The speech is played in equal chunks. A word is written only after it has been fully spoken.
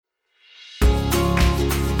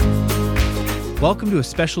Welcome to a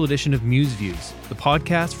special edition of MUSE Views, the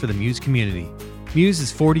podcast for the MUSE community. MUSE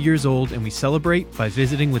is 40 years old, and we celebrate by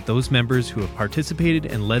visiting with those members who have participated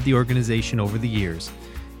and led the organization over the years.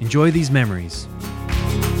 Enjoy these memories.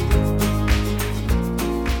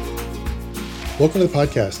 Welcome to the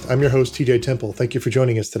podcast. I'm your host, TJ Temple. Thank you for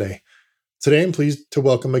joining us today. Today, I'm pleased to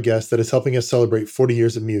welcome a guest that is helping us celebrate 40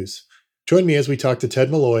 years of MUSE. Join me as we talk to Ted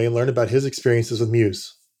Molloy and learn about his experiences with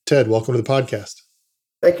MUSE. Ted, welcome to the podcast.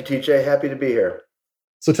 Thank you, TJ. Happy to be here.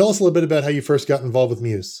 So tell us a little bit about how you first got involved with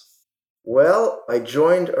MUSE. Well, I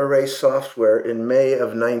joined Array Software in May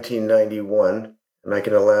of 1991, and I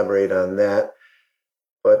can elaborate on that.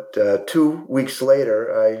 But 2 weeks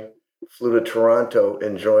later, I flew to Toronto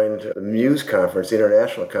and joined the MUSE conference, the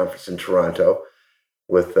international conference in Toronto,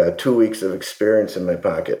 with 2 weeks of experience in my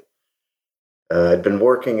pocket. I'd been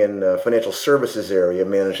working in the financial services area,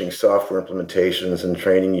 managing software implementations and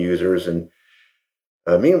training users. And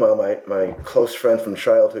meanwhile, my close friend from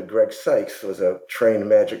childhood, Greg Sykes, was a trained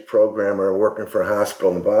magic programmer working for a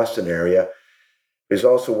hospital in the Boston area. He was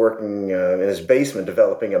also working in his basement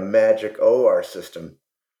developing a magic OR system.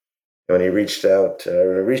 When he reached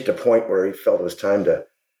a point where he felt it was time to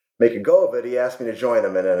make a go of it, he asked me to join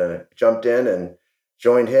him, and then I jumped in and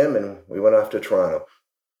joined him, and we went off to Toronto.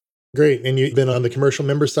 Great. And you've been on the commercial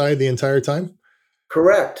member side the entire time?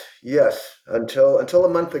 Correct. Yes. Until a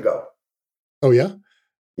month ago. Oh, yeah?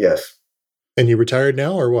 Yes. And you retired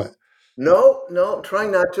now or what? No, I'm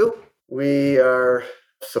trying not to. We are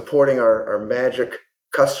supporting our magic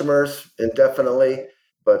customers indefinitely,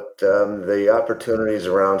 but the opportunities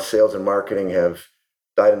around sales and marketing have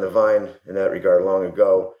died in the vine in that regard long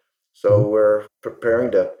ago. So we're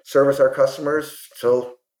preparing to service our customers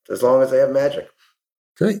till as long as they have magic.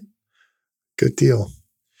 Great. Good deal.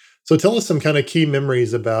 So tell us some kind of key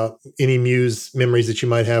memories about any MUSE memories that you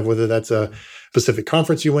might have, whether that's a specific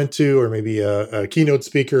conference you went to or maybe a keynote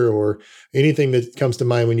speaker or anything that comes to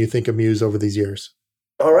mind when you think of MUSE over these years.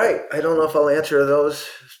 All right. I don't know if I'll answer those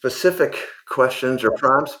specific questions or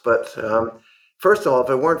prompts, but first of all, if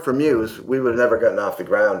it weren't for MUSE, we would have never gotten off the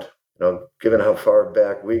ground. Given how far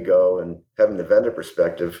back we go and having the vendor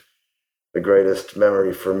perspective, the greatest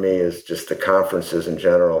memory for me is just the conferences in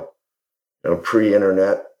general.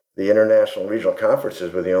 Pre-internet, the international and regional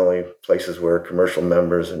conferences were the only places where commercial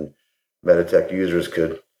members and Meditech users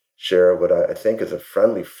could share what I think is a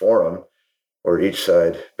friendly forum where each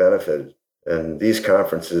side benefited. And these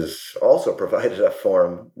conferences also provided a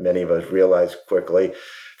forum, many of us realized quickly,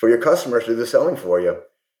 for your customers to do the selling for you.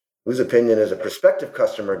 Whose opinion is a prospective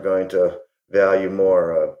customer going to value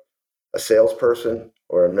more, a salesperson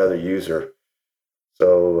or another user?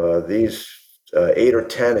 So these 8 or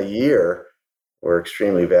 10 a year were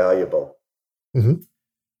extremely valuable. Mm-hmm.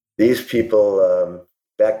 These people,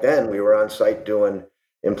 back then, we were on site doing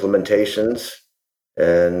implementations,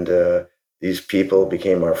 and these people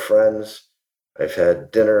became our friends. I've had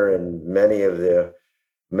dinner in many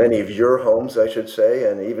of your homes, I should say,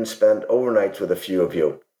 and even spent overnights with a few of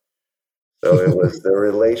you. So it was the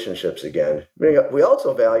relationships again. We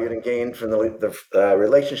also valued and gained from the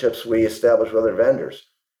relationships we established with other vendors,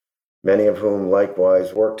 many of whom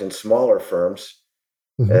likewise worked in smaller firms.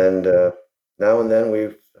 Mm-hmm. And now and then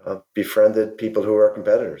we've befriended people who are our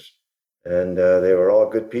competitors. And they were all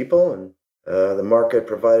good people, and the market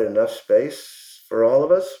provided enough space for all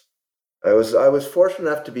of us. I was fortunate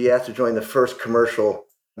enough to be asked to join the first commercial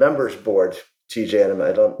members board, TJ, and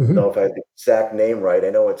I don't know if I have the exact name right. I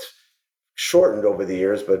know it's shortened over the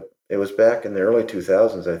years, but it was back in the early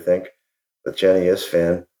 2000s, I think, with Jenny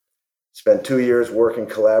Isfan. Spent 2 years working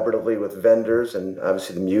collaboratively with vendors and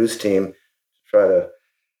obviously the MUSE team to try to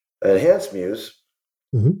enhance MUSE.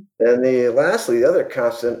 Mm-hmm. And the other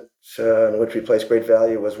constant in which we placed great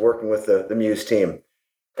value was working with the MUSE team.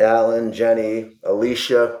 Alan, Jenny,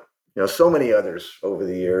 Alicia, so many others over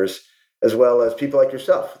the years, as well as people like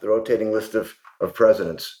yourself, the rotating list of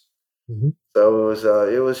presidents. Mm-hmm. So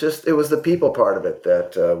it was the people part of it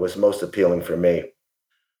that was most appealing for me.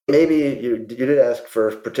 Maybe you did ask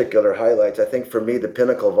for particular highlights. I think for me, the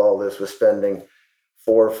pinnacle of all this was spending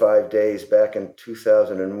 4 or 5 days back in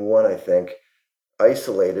 2001, I think,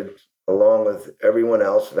 isolated along with everyone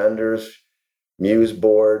else, vendors, MUSE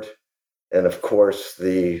board, and of course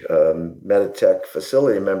the Meditech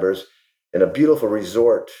facility members in a beautiful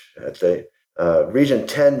resort at the Region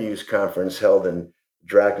 10 MUSE conference held in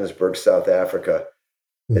Drakensberg, South Africa.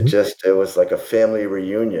 Mm-hmm. It was like a family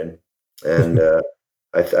reunion. And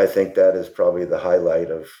I think that is probably the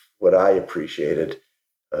highlight of what I appreciated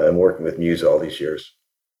in working with MUSE all these years.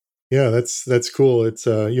 Yeah, that's cool. It's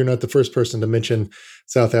you're not the first person to mention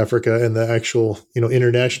South Africa and the actual,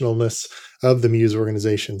 internationalness of the MUSE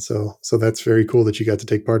organization. So that's very cool that you got to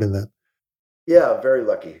take part in that. Yeah, very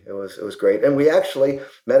lucky. It was great. And we actually,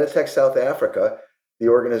 Meditech South Africa, the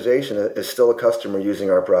organization is still a customer using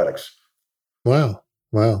our products. Wow.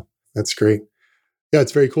 Wow. That's great. Yeah,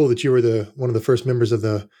 it's very cool that you were the one of the first members of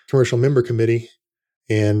the commercial member committee.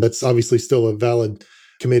 And that's obviously still a valid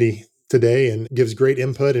committee today and gives great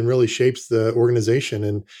input and really shapes the organization.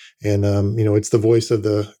 And it's the voice of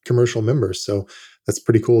the commercial members. So that's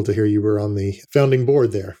pretty cool to hear you were on the founding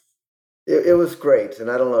board there. It was great. And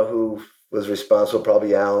I don't know who was responsible,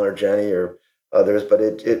 probably Alan or Jenny or others, but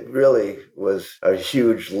it really was a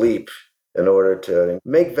huge leap in order to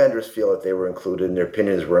make vendors feel that they were included and their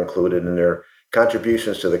opinions were included and their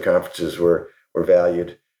contributions to the conferences were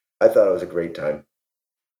valued. I thought it was a great time.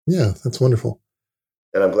 Yeah, that's wonderful.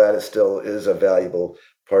 And I'm glad it still is a valuable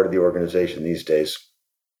part of the organization these days.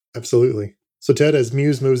 Absolutely. So Ted, as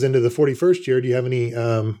MUSE moves into the 41st year, do you have any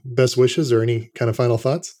best wishes or any kind of final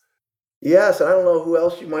thoughts? Yes, and I don't know who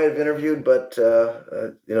else you might have interviewed, but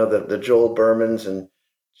the Joel Bermans and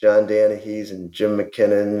John Danahy's and Jim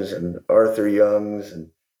McKinnon's and Arthur Young's and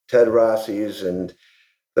Ted Rossi's and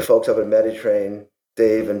the folks up at Meditrain,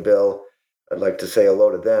 Dave and Bill. I'd like to say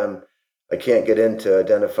hello to them. I can't get into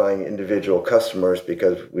identifying individual customers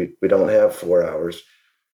because we don't have 4 hours.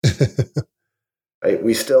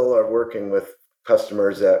 We still are working with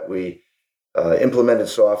customers that we implemented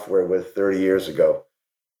software with 30 years ago.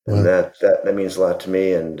 And that means a lot to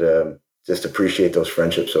me, and just appreciate those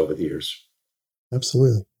friendships over the years.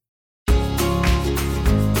 Absolutely.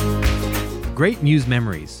 Great MUSE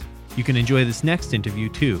memories. You can enjoy this next interview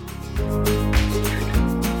too.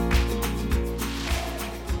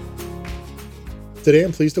 Today,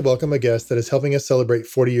 I'm pleased to welcome a guest that is helping us celebrate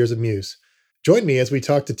 40 years of MUSE. Join me as we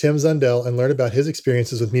talk to Tim Zundel and learn about his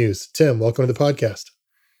experiences with MUSE. Tim, welcome to the podcast.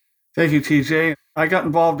 Thank you, TJ. I got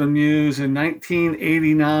involved in MUSE in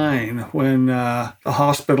 1989 when the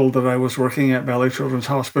hospital that I was working at, Valley Children's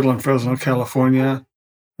Hospital in Fresno, California,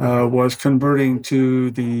 was converting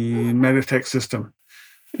to the Meditech system.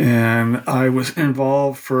 And I was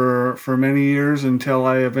involved for many years until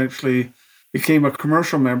I eventually became a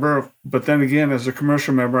commercial member. But then again, as a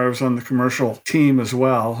commercial member, I was on the commercial team as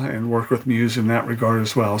well and worked with MUSE in that regard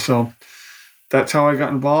as well. So that's how I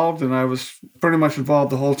got involved, and I was pretty much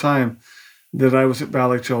involved the whole time that I was at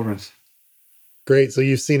Valley Children's. Great. So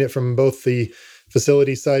you've seen it from both the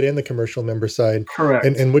facility side and the commercial member side. Correct.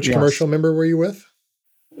 And which commercial member were you with?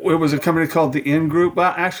 It was a company called the In Group.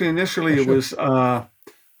 Well, actually, initially it was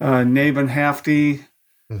Nave & Hafty.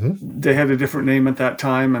 Mm-hmm. They had a different name at that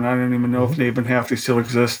time, and I don't even know if Nave & Hafty still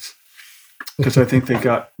exists because I think they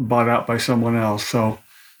got bought out by someone else. So,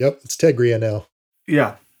 yep, it's Tegria now.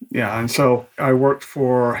 Yeah. And so I worked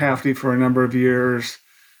for Hafty for a number of years,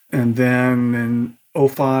 and then in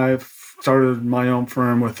 2005 started my own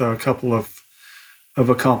firm with a couple of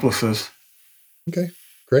accomplices. Okay,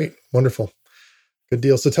 great, wonderful. Good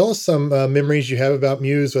deal. So tell us some memories you have about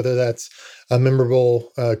MUSE, whether that's a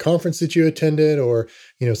memorable conference that you attended or,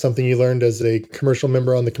 something you learned as a commercial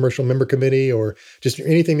member on the commercial member committee, or just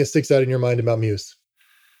anything that sticks out in your mind about MUSE.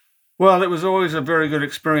 Well, it was always a very good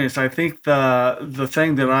experience. I think the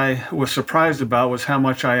thing that I was surprised about was how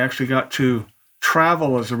much I actually got to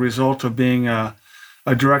travel as a result of being a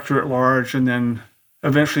director at large and then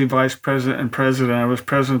eventually vice president and president. I was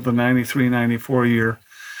president of the 93-94 year.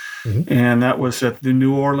 Mm-hmm. And that was at the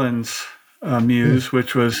New Orleans MUSE,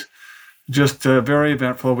 which was just very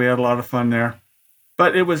eventful. We had a lot of fun there.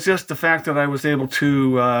 But it was just the fact that I was able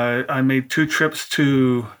to, I made 2 trips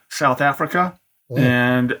to South Africa,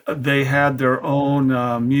 and they had their own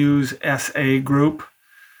MUSE SA group.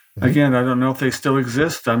 Mm-hmm. Again, I don't know if they still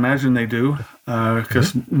exist. I imagine they do,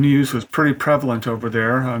 because MUSE was pretty prevalent over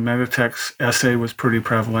there. Meditech's SA was pretty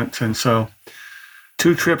prevalent. And so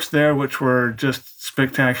 2 trips there, which were just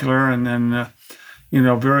spectacular, and then,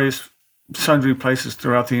 various sundry places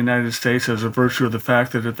throughout the United States as a virtue of the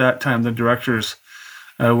fact that at that time the directors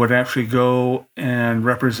would actually go and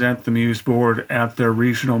represent the MUSE board at their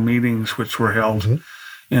regional meetings, which were held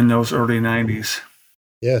in those early 90s.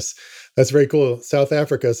 Yes, that's very cool. South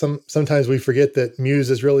Africa, sometimes we forget that MUSE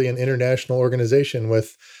is really an international organization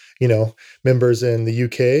with, members in the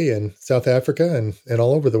UK and South Africa and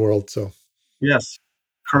all over the world. So, yes.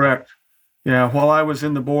 Correct. Yeah, while I was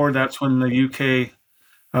in the board, that's when the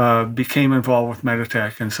UK became involved with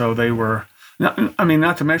Meditech. And so they were,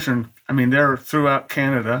 not to mention, they're throughout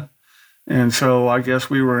Canada. And so I guess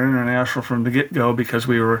we were international from the get-go because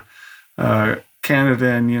we were, Canada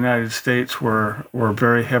and the United States were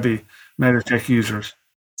very heavy Meditech users.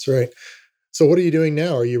 That's right. So what are you doing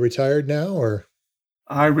now? Are you retired now, or?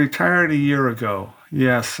 I retired a year ago.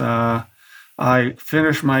 Yes. I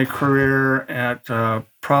finished my career at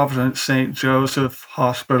Providence St. Joseph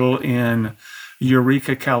Hospital in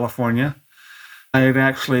Eureka, California. I had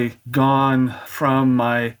actually gone from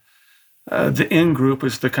the In Group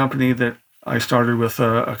is the company that I started with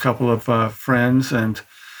a couple of friends, and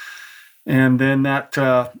then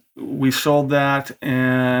that we sold that,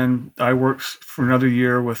 and I worked for another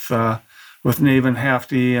year with Navin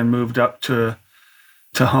Hafty and moved up to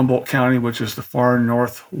Humboldt County, which is the far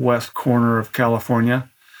northwest corner of California.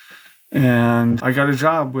 And I got a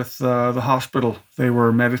job with the hospital. They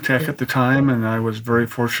were Meditech at the time, and I was very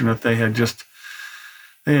fortunate. They had just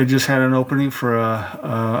had an opening for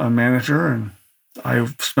a manager, and I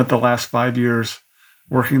spent the last 5 years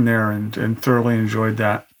working there and thoroughly enjoyed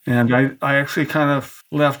that. And I actually kind of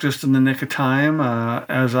left just in the nick of time.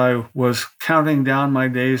 As I was counting down my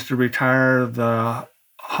days to retire, the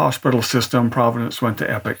hospital system, Providence, went to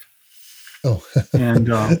Epic. Oh. And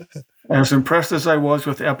as impressed as I was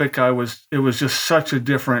with Epic, it was just such a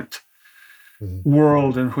different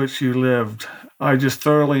world in which you lived. I just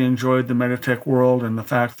thoroughly enjoyed the Meditech world and the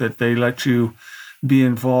fact that they let you be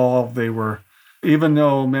involved. They were, even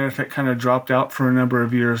though Meditech kind of dropped out for a number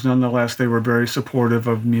of years, nonetheless, they were very supportive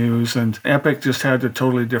of MUSE. And Epic just had a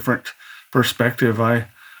totally different perspective. I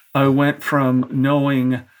went from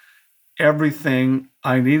knowing everything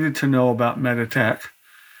I needed to know about Meditech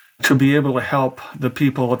to be able to help the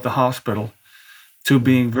people at the hospital, to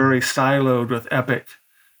being very siloed with Epic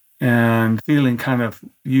and feeling kind of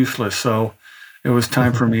useless. So it was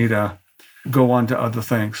time for me to go on to other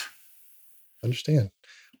things. Understand.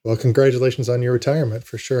 Well, congratulations on your retirement,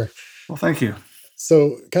 for sure. Well, thank you.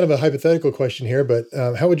 So kind of a hypothetical question here, but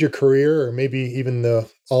how would your career, or maybe even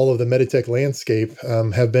all of the Meditech landscape,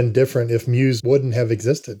 have been different if MUSE wouldn't have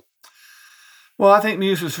existed? Well, I think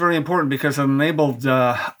MUSE was very important because it enabled,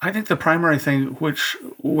 I think the primary thing, which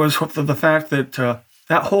was the fact that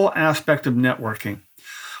that whole aspect of networking,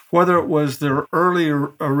 whether it was the early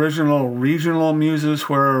original regional MUSEs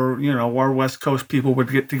where, our West Coast people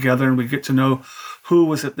would get together and we'd get to know who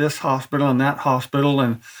was at this hospital and that hospital.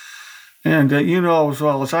 And you know as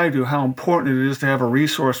well as I do how important it is to have a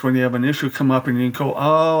resource when you have an issue come up and you can go,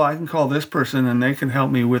 oh, I can call this person and they can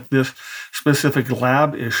help me with this specific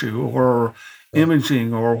lab issue or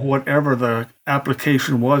imaging or whatever the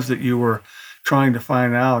application was that you were trying to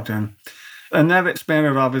find out. And that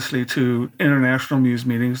expanded obviously to international MUSE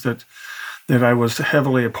meetings that I was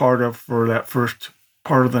heavily a part of for that first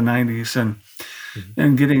part of the 90s,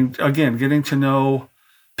 and getting to know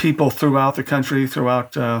people throughout the country,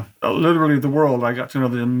 throughout literally the world. I got to know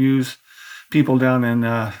the MUSE people down in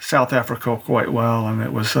South Africa quite well, and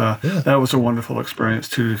it was that was a wonderful experience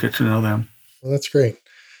too, to get to know them. Well, that's great.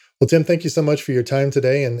 Well, Tim, thank you so much for your time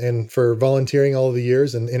today and for volunteering all of the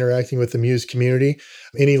years and interacting with the MUSE community.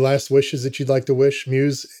 Any last wishes that you'd like to wish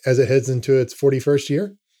MUSE as it heads into its 41st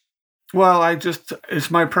year? Well,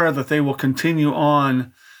 it's my prayer that they will continue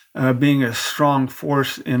on being a strong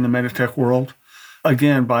force in the Meditech world.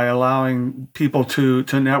 Again, by allowing people to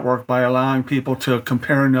network, by allowing people to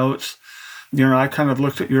compare notes. I kind of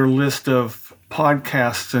looked at your list of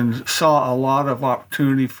podcasts and saw a lot of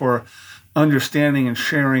opportunity for understanding and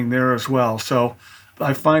sharing there as well. So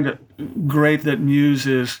I find it great that MUSE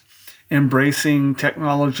is embracing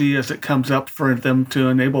technology as it comes up for them to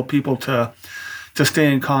enable people to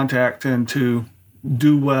stay in contact and to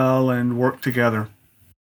do well and work together.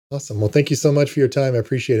 Awesome. Well, thank you so much for your time. I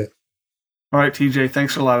appreciate it. All right, TJ,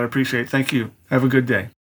 thanks a lot. I appreciate it. Thank you. Have a good day.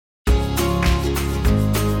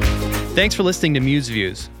 Thanks for listening to MUSE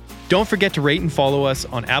Views. Don't forget to rate and follow us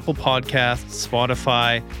on Apple Podcasts,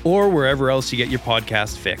 Spotify, or wherever else you get your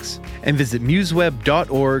podcast fix. And visit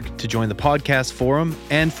museweb.org to join the podcast forum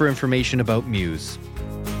and for information about MUSE.